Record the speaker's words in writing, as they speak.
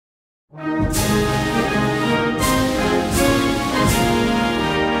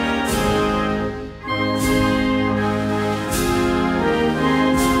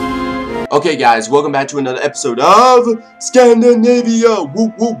Okay guys, welcome back to another episode of Scandinavia!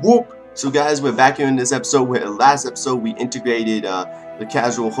 Whoop whoop whoop! So guys, we're back here in this episode where last episode we integrated the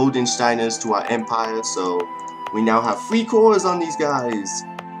casual Hohensteiners to our empire, so we now have free cores on these guys,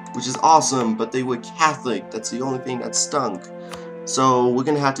 which is awesome, but they were Catholic. That's the only thing that stunk. So we're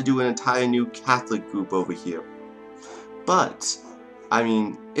gonna have to do an entire new Catholic group over here. But, I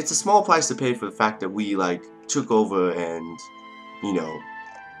mean, it's a small price to pay for the fact that we, like, took over and, you know,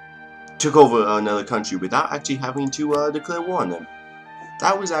 took over another country without actually having to declare war on them.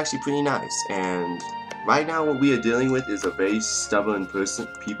 That was actually pretty nice, and right now what we are dealing with is a very stubborn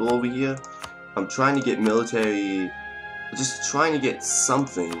people over here. I'm trying to get military, just trying to get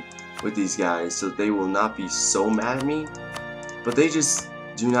something with these guys so they will not be so mad at me, but they just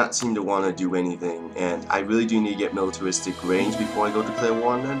do not seem to want to do anything, and I really do need to get militaristic range before I go declare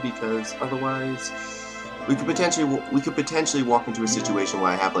war on them, because otherwise we could potentially walk into a situation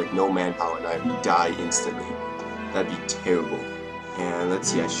where I have like no manpower and I die instantly. That'd be terrible. And let's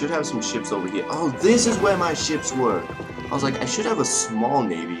see, I should have some ships over here. Oh, this is where my ships were. I was like, I should have a small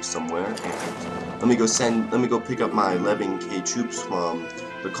navy somewhere. And let me go pick up my 11k troops from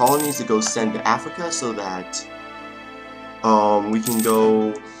the colonies to go send to Africa so that we can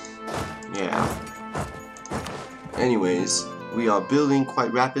go. Yeah. Anyways, we are building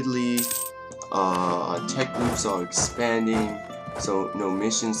quite rapidly. Our tech groups are expanding, so no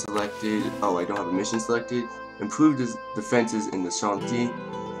mission selected. Oh, I don't have a mission selected. Improve the defenses in the Shanti.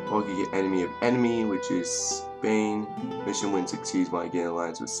 Or you get enemy of enemy, which is Spain. Mission win succeeds when I get in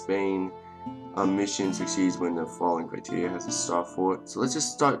alliance with Spain. Mission succeeds when the following criteria has a star fort. So let's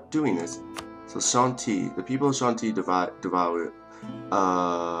just start doing this. So Shanti, the people of Shanti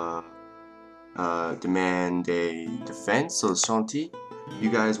demand a defense. So Shanti. You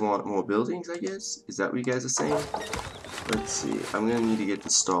guys want more buildings, I guess? Is that what you guys are saying? Let's see. I'm gonna need to get the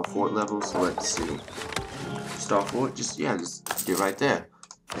Star Fort level, so let's see. Star Fort, just get right there.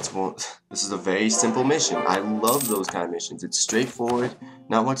 This is a very simple mission. I love those kind of missions. It's straightforward,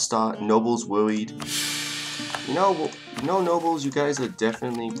 not much thought. Nobles worried. You know, nobles, you guys are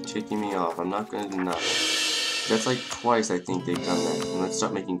definitely ticking me off. I'm not gonna deny it. That's like twice I think they've done that. And let's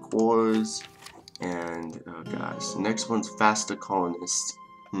start making cores. And, oh gosh, next one's faster colonist.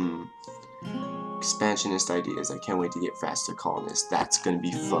 Expansionist ideas. I can't wait to get faster colonists. That's gonna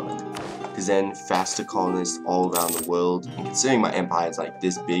be fun. Because then, faster colonists all around the world, and considering my empire is like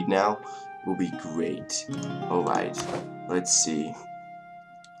this big now, will be great. Alright, let's see.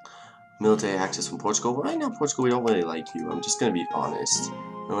 Military access from Portugal. Right now, Portugal, we don't really like you. I'm just gonna be honest.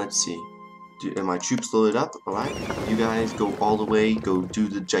 And let's see. Are my troops loaded up? Alright, you guys go all the way, go do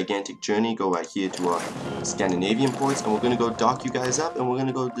the gigantic journey, go right here to our Scandinavian ports, and we're gonna go dock you guys up, and we're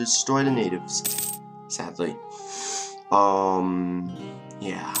gonna go destroy the natives. Sadly.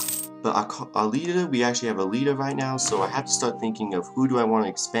 Yeah. But our leader, we actually have a leader right now, so I have to start thinking of who do I want to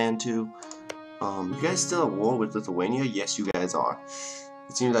expand to. You guys still at war with Lithuania? Yes, you guys are.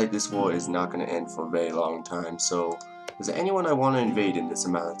 It seems like this war is not gonna end for a very long time, so is there anyone I want to invade in this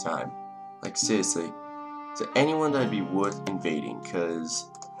amount of time? Like, seriously, is there anyone that'd be worth invading? Because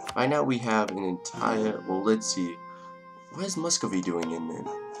right now we have an entire, well, let's see, what is Muscovy doing in there?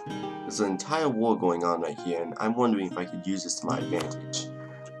 There's an entire war going on right here, and I'm wondering if I could use this to my advantage.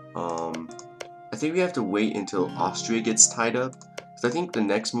 I think we have to wait until Austria gets tied up, because I think the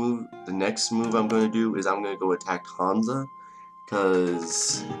next move I'm going to do is I'm going to go attack Hansa,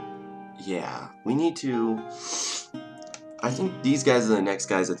 because, yeah, we need to. I think these guys are the next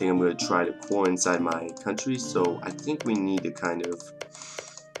guys I think I'm going to try to core inside my country, so I think we need to kind of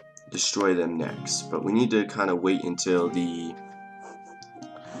destroy them next. But we need to kind of wait until the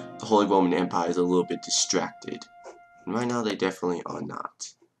Holy Roman Empire is a little bit distracted. And right now they definitely are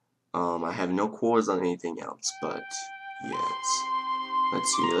not. I have no cores on anything else, but yes. Let's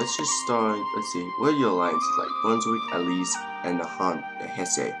see, let's just start, let's see, what are your alliances like? Brunswick, Alice, and the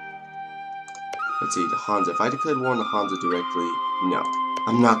Hesse. Let's see, the Hansa. If I declared war on the Hansa directly, no.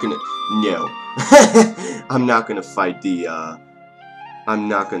 I'm not gonna, no. I'm not gonna fight the,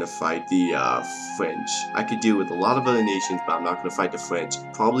 French. I could deal with a lot of other nations, but I'm not gonna fight the French.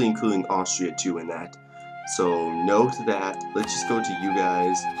 Probably including Austria too in that. So, no to that. Let's just go to you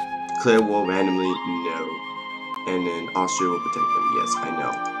guys. Declare war randomly, no. And then Austria will protect them, yes, I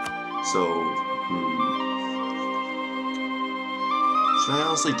know. So, should I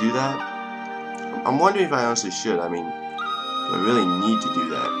honestly do that? I'm wondering if I honestly should. I mean, do I really need to do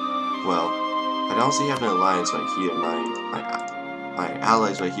that? Well, I'd honestly have an alliance right here. my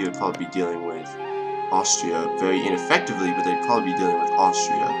allies right here would probably be dealing with Austria very ineffectively, but they'd probably be dealing with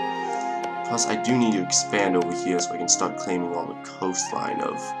Austria. Plus, I do need to expand over here so I can start claiming all the coastline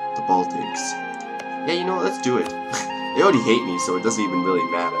of the Baltics. Yeah, you know what, let's do it. They already hate me, so it doesn't even really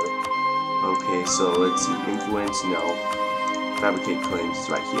matter. Okay, so let's see, influence, no. Fabricate claims is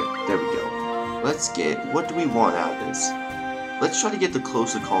right here. There we go. Let's get, what do we want out of this? Let's try to get the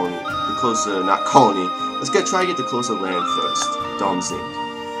closer colony, not colony, try to get the closer land first, Domzing.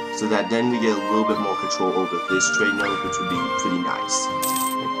 So that then we get a little bit more control over this trade node, which would be pretty nice.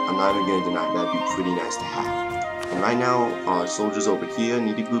 I'm not even going to deny that'd be pretty nice to have. And right now, our soldiers over here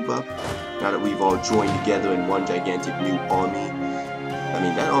need to group up. Now that we've all joined together in one gigantic new army. I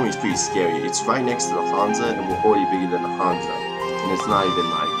mean, that army's pretty scary. It's right next to the Hansa, and we're already bigger than the Hansa. And it's not even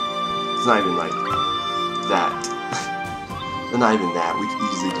like that. Not even that, we can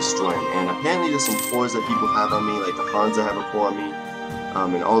easily destroy them. And apparently there's some cores that people have on me, like the Hansa have a core on me,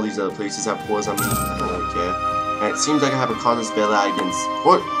 and all these other places have cores on me. I don't really care. And it seems like I have a casus belli against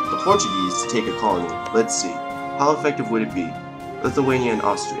the Portuguese to take a colony. Let's see. How effective would it be? Lithuania and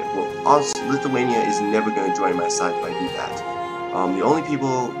Austria. Well, Lithuania is never going to join my side if I do that. The only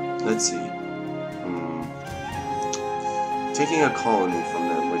people, let's see. Taking a colony from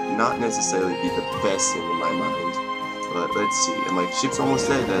them would not necessarily be the best thing in my mind. But let's see, and my ship's almost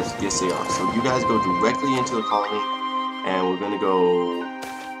there. Yes, they are. So you guys go directly into the colony, and we're gonna go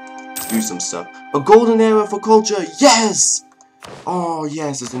do some stuff. A golden era for culture, yes! Oh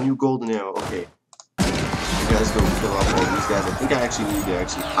yes, it's a new golden era. Okay, you guys go fill up all these guys. I think I actually need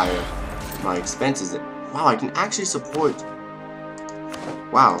to hire my expenses. Wow, I can actually support.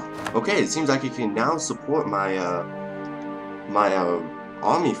 Wow. Okay, it seems like I can now support my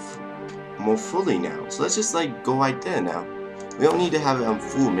army more fully now. So let's just like go right there now. We don't need to have it on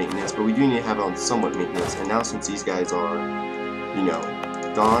full maintenance, but we do need to have it on somewhat maintenance. And now since these guys are, you know,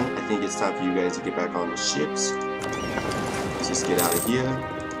 gone, I think it's time for you guys to get back on the ships. Let's just get out of here.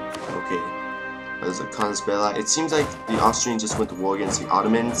 Okay. There's a casus belli. It seems like the Austrians just went to war against the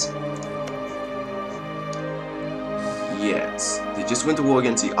Ottomans. Yes, they just went to war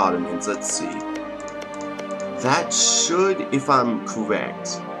against the Ottomans. Let's see. That should, if I'm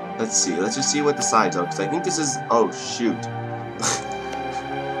correct. Let's see, let's just see what the sides are, because I think this is, oh shoot.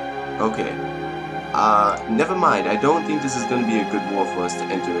 Okay. Never mind, I don't think this is going to be a good war for us to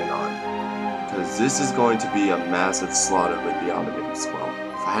enter in on. Because this is going to be a massive slaughter with the Ottomans. Well,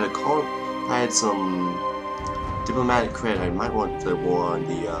 if I had some diplomatic credit, I might want to declare war on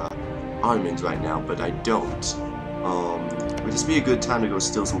the Ottomans right now, but I don't. Would this be a good time to go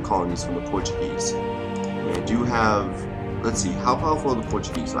steal some colonies from the Portuguese? I do have, let's see, how powerful are the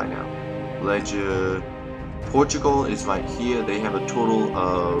Portuguese right now? Ledger, Portugal is right here. They have a total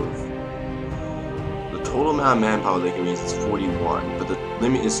of, the total amount of manpower they can use is 41, but the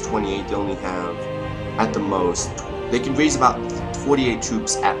limit is 28. They only have, at the most, they can raise about 48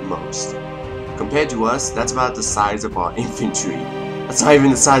 troops at most. Compared to us, that's about the size of our infantry. That's not even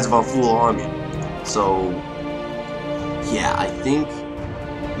the size of our full army. So, yeah, I think,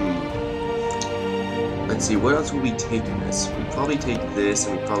 let's see, what else would we take in this? We'd probably take this,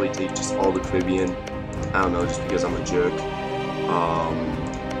 and we'd probably take just all the Caribbean. I don't know, just because I'm a jerk.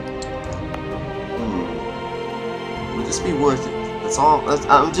 Would this be worth it? That's all.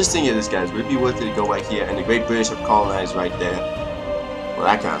 I'm just thinking of this, guys. Would it be worth it to go right here, and the Great British have colonized right there? Well,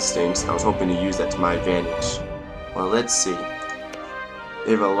 that kind of stinks. I was hoping to use that to my advantage. Well, let's see.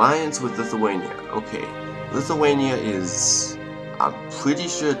 They have an alliance with Lithuania. Okay. Lithuania is, I'm pretty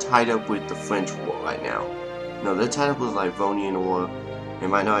sure, tied up with the French war right now. No, they're tied up with Livonian war,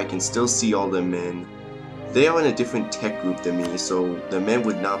 and right now I can still see all their men. They are in a different tech group than me, so their men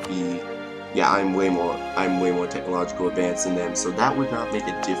would not be. Yeah, I'm way more technological advanced than them, so that would not make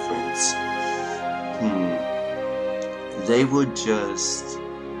a difference. They would just.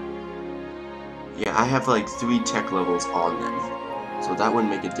 Yeah, I have like 3 tech levels on them, so that wouldn't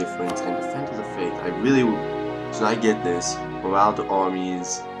make a difference. And Defend of the Faith, I really would. Should I get this? Morale to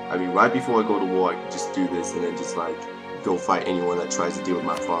armies. I mean, right before I go to war, I could just do this and then just like go fight anyone that tries to deal with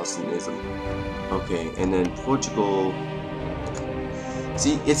my Protestantism. Okay, and then Portugal.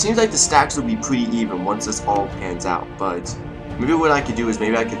 See, it seems like the stacks will be pretty even once this all pans out, but maybe what I could do is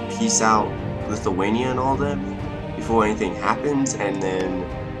maybe I could peace out Lithuania and all them before anything happens, and then,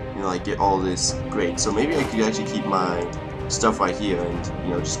 you know, like get all this great. So maybe I could actually keep my stuff right here and,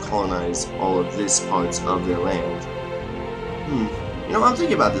 you know, just colonize all of this parts of their land. You know, I'm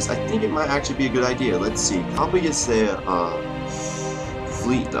thinking about this. I think it might actually be a good idea. Let's see. How big is their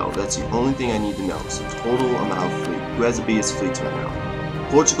fleet, though? That's the only thing I need to know. So total amount of fleet. Who has the biggest fleets right now?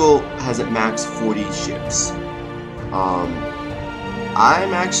 Portugal has at max 40 ships.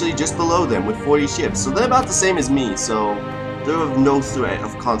 I'm actually just below them with 40 ships. So they're about the same as me, so they're of no threat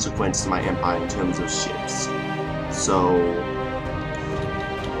of consequence to my empire in terms of ships. So,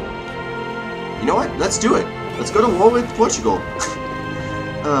 you know what? Let's do it. Let's go to war with Portugal.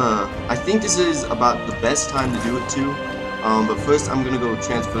 I think this is about the best time to do it too. But first I'm gonna go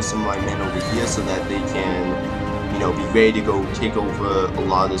transfer some of my men over here so that they can, you know, be ready to go take over a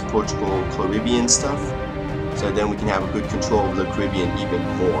lot of this Portugal Caribbean stuff. So then we can have a good control over the Caribbean even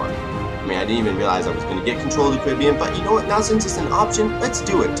more. I mean, I didn't even realize I was gonna get control of the Caribbean, but you know what? Now since it's an option, let's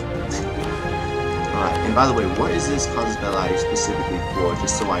do it. Alright, and by the way, what is this Casus Belli specifically for?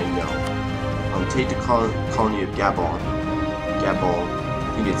 Just so I know. Take the colony of Gabon.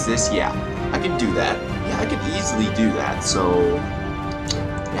 I think it's this. Yeah, I can do that. Yeah, I could easily do that. So,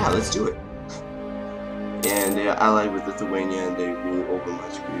 yeah, let's do it. And they are allied with Lithuania, and they rule over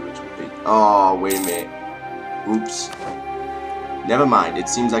much which would be. Oh, wait a minute. Oops. Never mind. It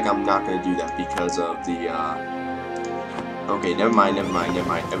seems like I'm not gonna do that because of the. Okay, never mind.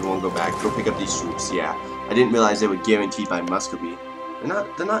 Everyone, go back. Go pick up these troops. Yeah, I didn't realize they were guaranteed by Muscovy.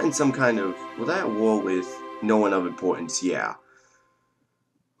 They're not in some kind of, well, they're at war with no one of importance, yeah.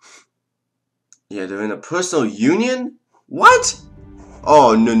 Yeah, they're in a personal union? What?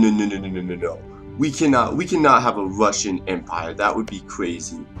 Oh, no. We cannot have a Russian empire. That would be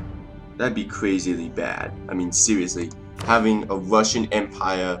crazy. That'd be crazily bad. I mean, seriously, having a Russian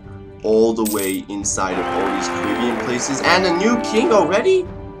empire all the way inside of all these Caribbean places and a new king already?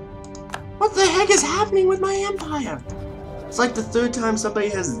 What the heck is happening with my empire? It's like the third time somebody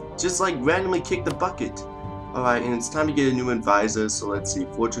has just like randomly kicked the bucket. Alright, and it's time to get a new advisor, so let's see.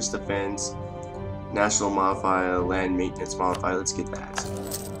 Fortress Defense, National Modifier, Land Maintenance Modifier, let's get that.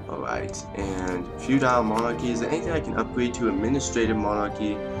 Alright, and Feudal Monarchy, is there anything I can upgrade to? Administrative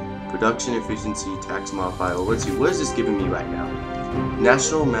Monarchy, Production Efficiency, Tax Modifier, well, let's see, what is this giving me right now?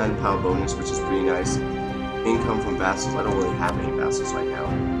 National Manpower Bonus, which is pretty nice. Income from vassals, I don't really have any vassals right now.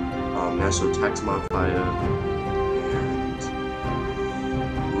 National Tax Modifier,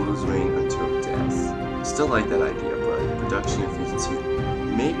 reign until death. Still like that idea, but production efficiency.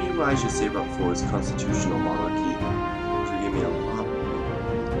 Maybe what I should save up for is constitutional monarchy, which will give me a lot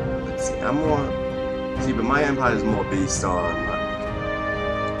more. Let's see, I'm more. See, but my empire is more based on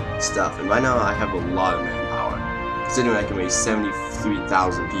like stuff, and right now I have a lot of manpower. Considering I can raise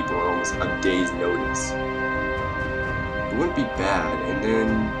 73,000 people in almost a day's notice, it wouldn't be bad. And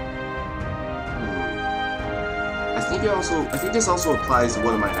then. I think this also applies to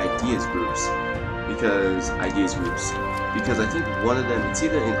one of my ideas groups, because I think one of them, it's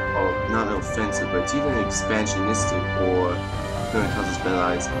either not an offensive, but it's either an expansionistic or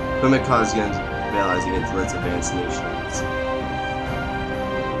permanent cause allies against less advanced nations.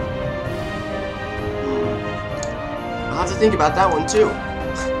 I'll have to think about that one too.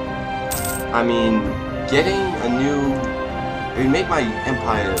 I mean, getting a new, it would make my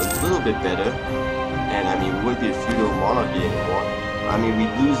empire a little bit better. And I mean, we wouldn't be a feudal monarchy anymore. I mean,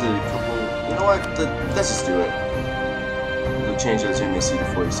 we'd lose a couple. You know what? Let's just do it. We'll change those MSC to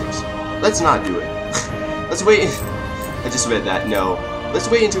 46. Let's not do it. Let's wait. I just read that. No. Let's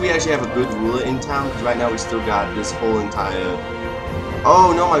wait until we actually have a good ruler in town. Because right now we still got this whole entire.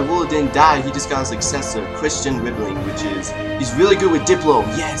 Oh no, my ruler didn't die. He just got a successor, Christian Ribbling, which is he's really good with Diplo,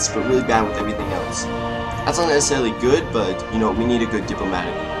 yes, but really bad with everything else. That's not necessarily good, but you know, we need a good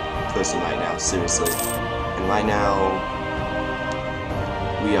diplomatic person right now, seriously. And right now,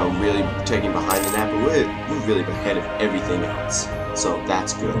 we are really taking behind the nap, but we're really ahead of everything else. So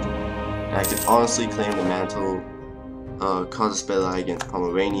that's good. And I can honestly claim the mantle. Casus Belli against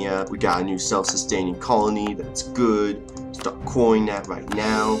Pomerania. We got a new self-sustaining colony. That's good. Start coring that right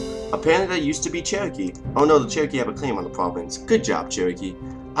now. Apparently that used to be Cherokee. Oh no, the Cherokee have a claim on the province. Good job, Cherokee.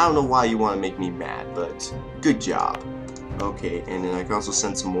 I don't know why you want to make me mad, but good job. Okay, and then I can also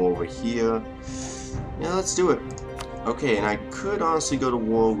send some more over here. Yeah, let's do it. Okay, and I could honestly go to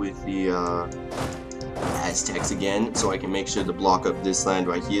war with the Aztecs again, so I can make sure to block up this land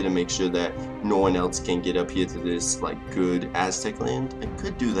right here to make sure that no one else can get up here to this like good Aztec land. I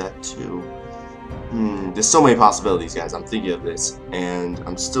could do that too. There's so many possibilities, guys. I'm thinking of this, and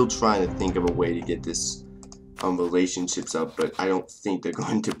I'm still trying to think of a way to get this relationships up, but I don't think they're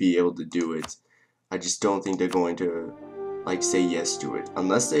going to be able to do it. I just don't think they're going to like say yes to it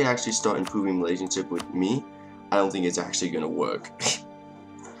unless they actually start improving relationship with me. I don't think it's actually gonna work.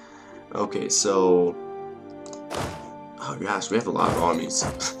 Okay, so oh gosh, we have a lot of armies.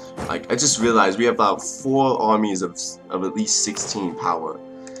 Like I just realized we have about 4 armies of at least 16 power,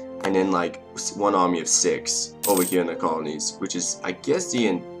 and then like 1 army of 6 over here in the colonies, which is I guess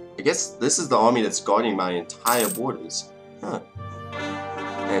this is the army that's guarding my entire borders. Huh.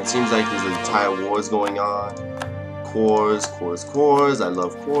 And it seems like there's an entire wars going on. Cores, cores, cores. I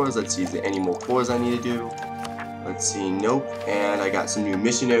love cores. Let's see, is there any more cores I need to do? Let's see, nope. And I got some new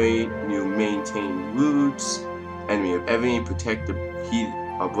missionary, new maintain routes. Enemy of enemy, protect the heat.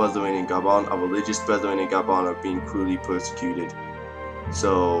 Our brethren in Gabon, our religious brethren in Gabon are being cruelly persecuted.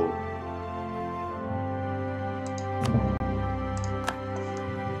 So,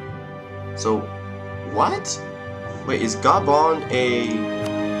 what? Wait, is Gabon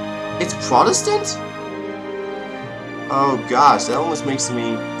it's Protestant? Oh gosh, that almost makes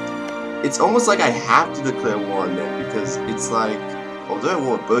me... It's almost like I have to declare war on them, because it's like... Oh, they're at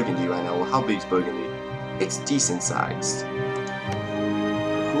war with Burgundy right now. Well, how big is Burgundy? It's decent sized.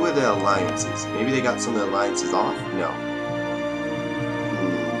 Who are their alliances? Maybe they got some of their alliances off? No.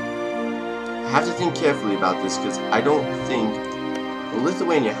 I have to think carefully about this, because I don't think... Well,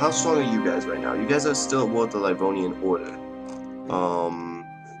 Lithuania, how strong are you guys right now? You guys are still at war with the Livonian Order.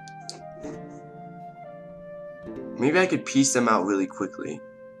 Maybe I could piece them out really quickly.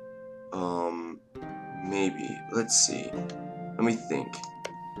 Maybe. Let's see. Let me think.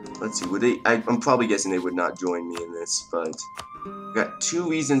 Let's see. Would they? I'm probably guessing they would not join me in this, but I got 2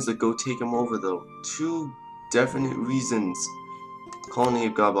 reasons to go take them over, though. 2 definite reasons. Colony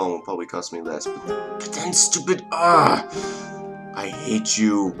of Gabon will probably cost me less, but then stupid. I hate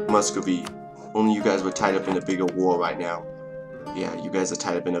you, Muscovy. Only you guys were tied up in a bigger war right now. Yeah, you guys are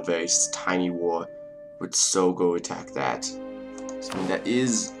tied up in a very tiny war. Would so go attack that. So, I mean, that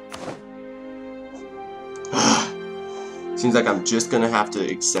is... Seems like I'm just gonna have to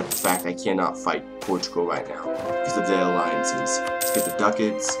accept the fact I cannot fight Portugal right now because of their alliances. Let's get the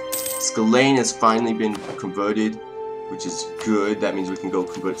ducats. Scalane has finally been converted, which is good. That means we can go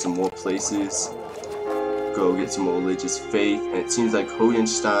convert some more places. Go get some more religious faith. And it seems like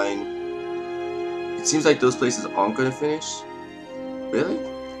Hohenstein... It seems like those places aren't gonna finish. Really?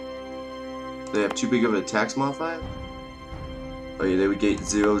 They have too big of a tax modifier? Oh yeah, they would get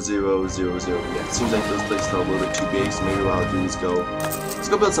 0, 0, 0, 0. Yeah, it seems like those places are a little bit too big, so maybe what I'll do is let's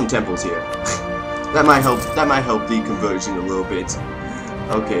go build some temples here. that might help the conversion a little bit.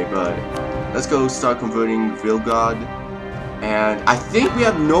 Okay, but let's go start converting Vilgod. And I think we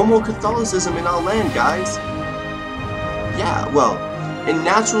have no more Catholicism in our land, guys. Yeah, well, in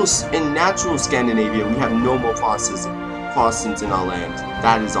natural Scandinavia, we have no more Protestants in our land.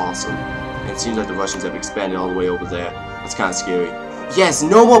 That is awesome. And it seems like the Russians have expanded all the way over there. That's kind of scary. Yes,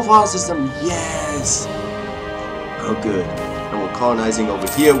 no more Protestantism. Yes. Oh, good. And we're colonizing over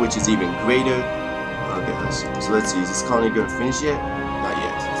here, which is even greater. Oh gosh. So let's see. Is this colony going to finish yet? Not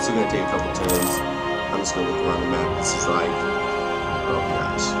yet. It's still going to take a couple turns. I'm just going to look around the map. This is like, oh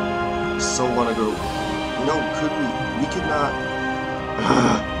gosh. I so want to go. You know, we could not.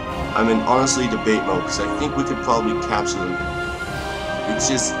 I'm in honestly debate mode because I think we could probably capture them. It's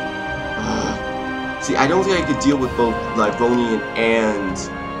just. See, I don't think I could deal with both Livonian and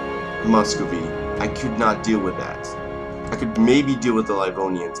Muscovy. I could not deal with that. I could maybe deal with the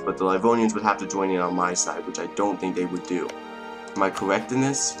Livonians, but the Livonians would have to join in on my side, which I don't think they would do. Am I correct in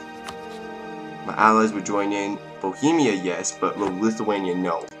this? My allies would join in. Bohemia, yes, but Lithuania,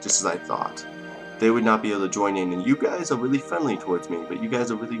 no. Just as I thought. They would not be able to join in, and you guys are really friendly towards me, but you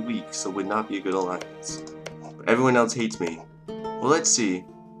guys are really weak, so it would not be a good alliance. But everyone else hates me. Well, let's see.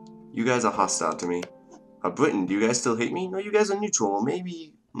 You guys are hostile to me. Britain, do you guys still hate me? No, you guys are neutral. Well,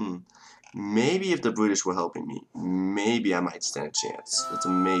 maybe, maybe if the British were helping me, maybe I might stand a chance. That's a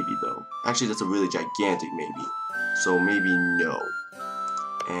maybe, though. Actually, that's a really gigantic maybe. So maybe no.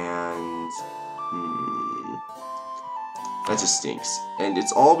 And, that just stinks. And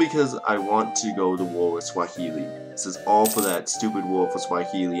it's all because I want to go to war with Swahili. This is all for that stupid war for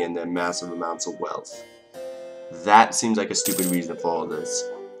Swahili and their massive amounts of wealth. That seems like a stupid reason for all this.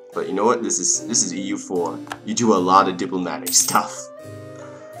 But you know what? This is EU4. You do a lot of diplomatic stuff.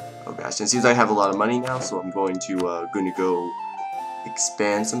 Oh gosh, and it seems I have a lot of money now, so I'm going to go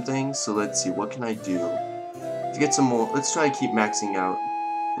expand some things. So let's see, what can I do to get some more? Let's try to keep maxing out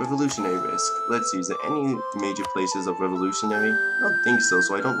revolutionary risk. Let's see, is there any major places of revolutionary? I don't think so.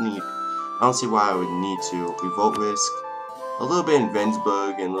 So I don't see why I would need to. Revolt risk, a little bit in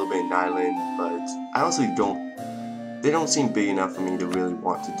Vensburg and a little bit in Nyland, but I honestly don't. They don't seem big enough for me to really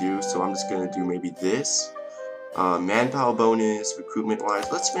want to do, so I'm just gonna do maybe this. Manpower bonus, recruitment wise.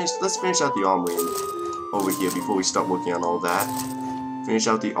 Let's finish out the armory over here before we start working on all that. Finish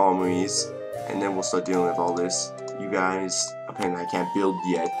out the armories, and then we'll start dealing with all this. You guys, apparently I can't build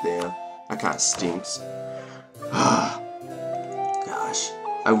yet there. That kinda stinks. Gosh.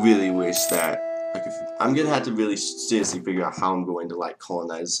 I really wish that I'm gonna have to really seriously figure out how I'm going to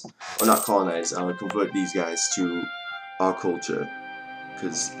convert these guys to our culture,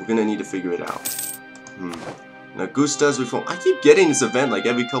 because we're gonna need to figure it out. Now Gusta's reform. I keep getting this event like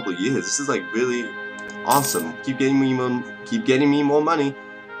every couple of years. This is like really awesome. Keep getting me more money,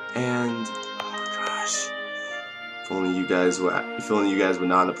 and oh gosh, if only you guys were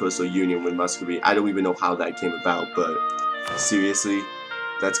not in a personal union with Muscovy. I don't even know how that came about, but seriously,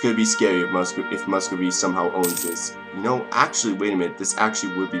 that's gonna be scary if Muscovy somehow owns this. You know, actually, wait a minute. This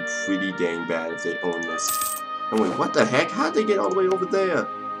actually would be pretty dang bad if they own this. And wait, what the heck? How'd they get all the way over there?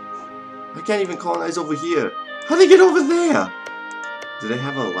 I can't even colonize over here. How'd they get over there? Do they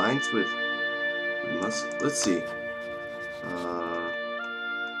have an alliance with let's see.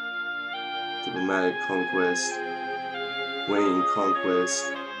 Diplomatic conquest. Winning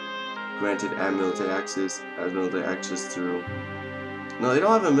conquest. Granted military access. As military access through. No, they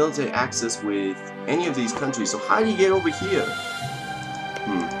don't have a military access with any of these countries. So how do you get over here?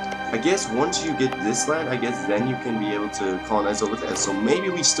 I guess once you get this land, I guess then you can be able to colonize over there. So maybe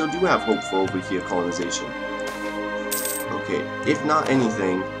we still do have hope for over here colonization. Okay, if not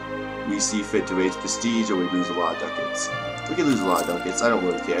anything, we see fit to raise prestige or we lose a lot of ducats. We can lose a lot of ducats, I don't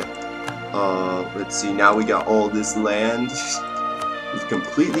really care. Let's see, now we got all this land. We've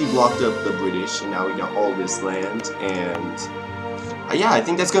completely blocked up the British, and now we got all this land, and yeah, I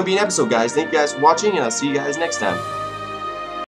think that's going to be an episode, guys. Thank you guys for watching, and I'll see you guys next time.